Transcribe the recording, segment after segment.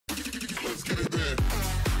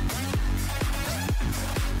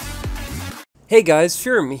Hey guys,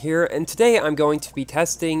 Furum here, and today I'm going to be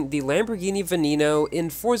testing the Lamborghini Veneno in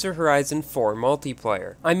Forza Horizon 4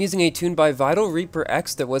 multiplayer. I'm using a tune by Vital Reaper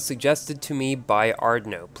X that was suggested to me by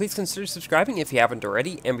Ardno. Please consider subscribing if you haven't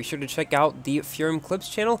already, and be sure to check out the Furum Clips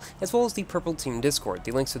channel, as well as the Purple Team Discord.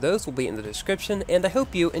 The links to those will be in the description, and I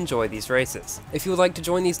hope you enjoy these races. If you would like to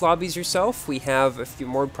join these lobbies yourself, we have a few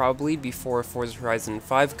more probably before Forza Horizon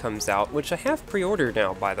 5 comes out, which I have pre-ordered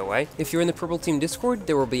now, by the way. If you're in the Purple Team Discord,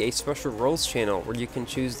 there will be a special roles channel where you can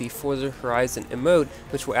choose the Forza Horizon emote,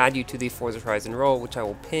 which will add you to the Forza Horizon role, which I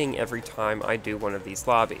will ping every time I do one of these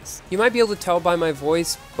lobbies. You might be able to tell by my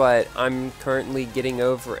voice, but I'm currently getting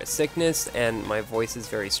over a sickness and my voice is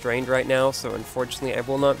very strained right now, so unfortunately I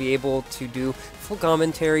will not be able to do full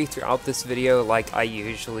commentary throughout this video like I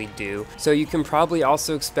usually do. So you can probably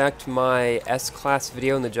also expect my S-Class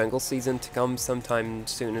video in the jungle season to come sometime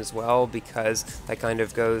soon as well, because that kind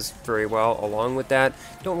of goes very well along with that.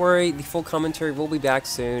 Don't worry, the full commentary will be back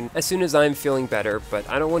soon as I'm feeling better, but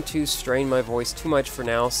I don't want to strain my voice too much for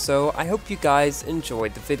now, so I hope you guys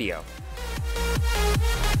enjoyed the video.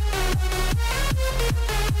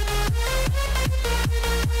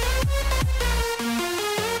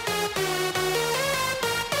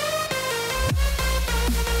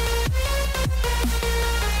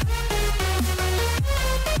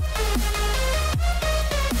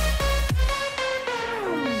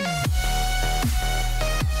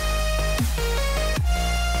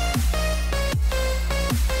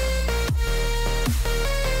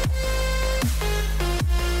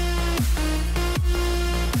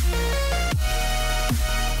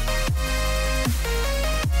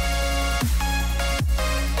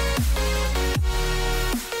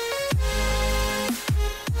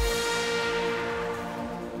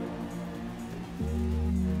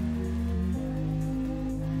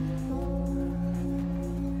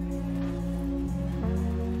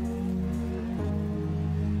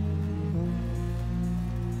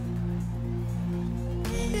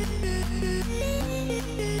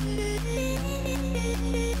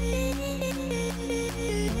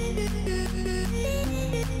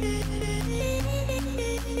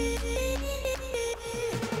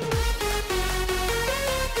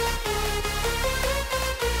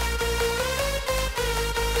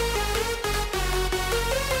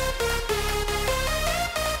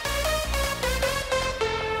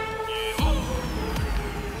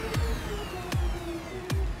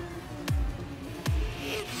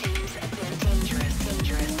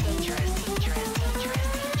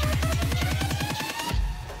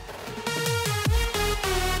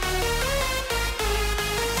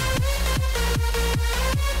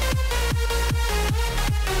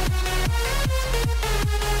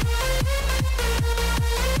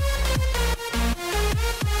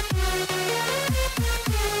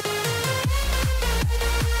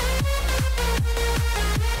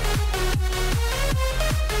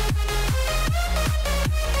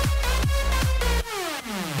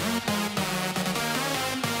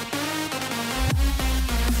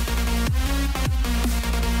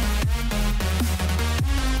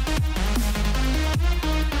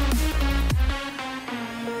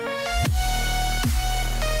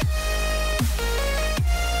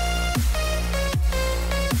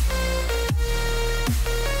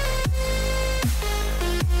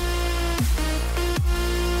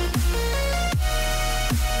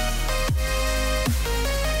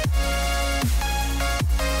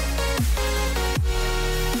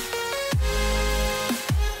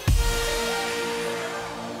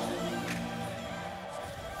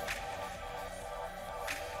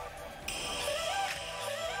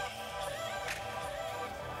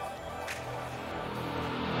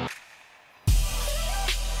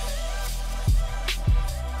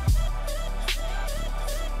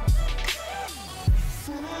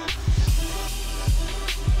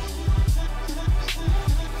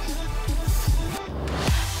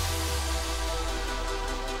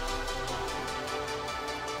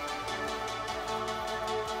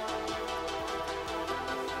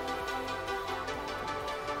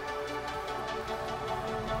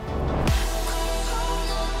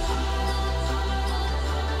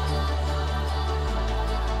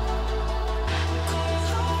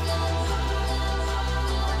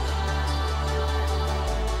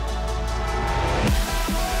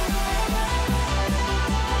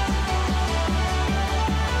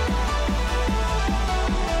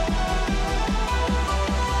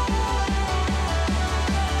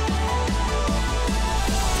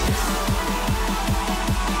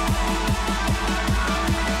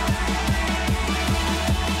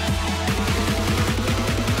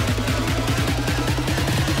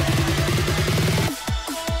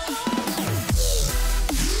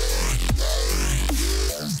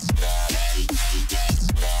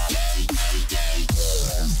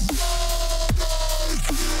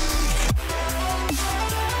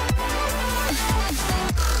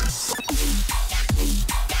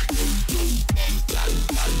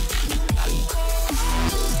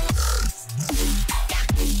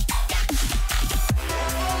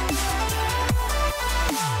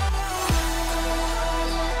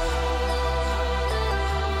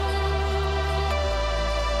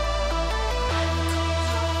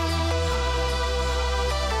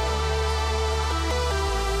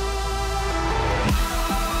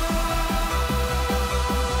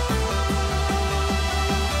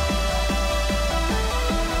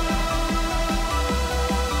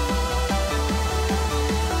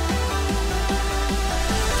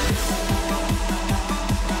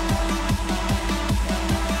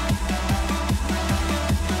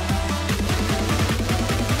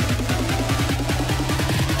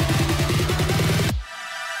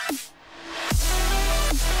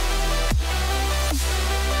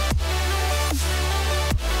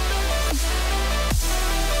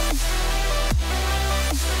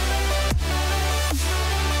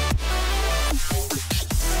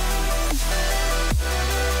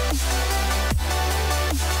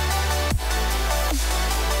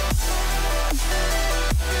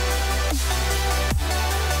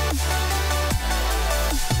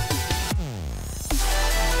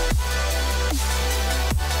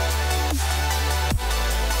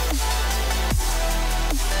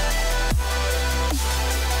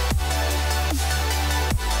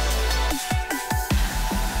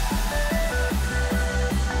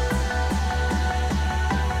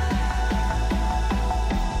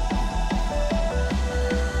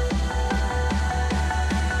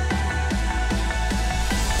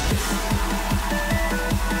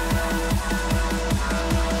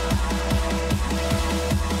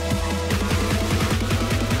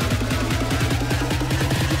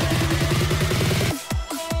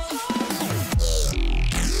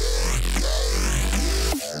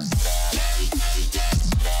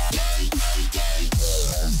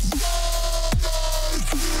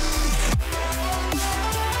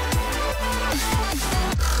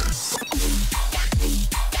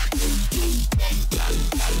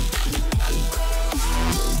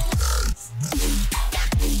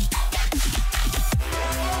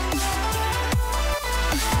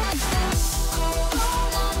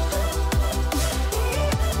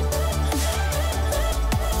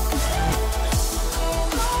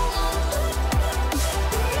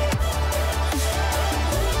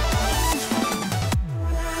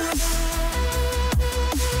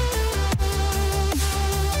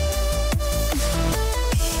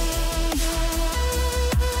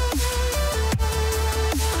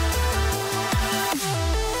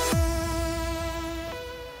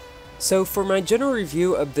 So for my general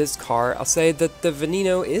review of this car, I'll say that the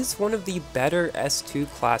Veneno is one of the better S2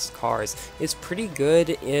 class cars. It's pretty good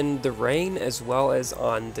in the rain as well as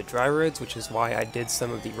on the dry roads, which is why I did some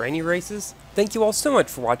of the rainy races. Thank you all so much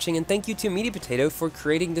for watching, and thank you to Meaty Potato for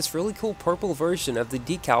creating this really cool purple version of the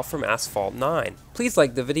decal from Asphalt 9. Please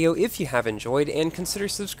like the video if you have enjoyed, and consider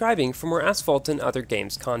subscribing for more Asphalt and other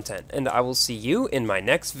games content, and I will see you in my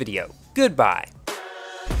next video. Goodbye!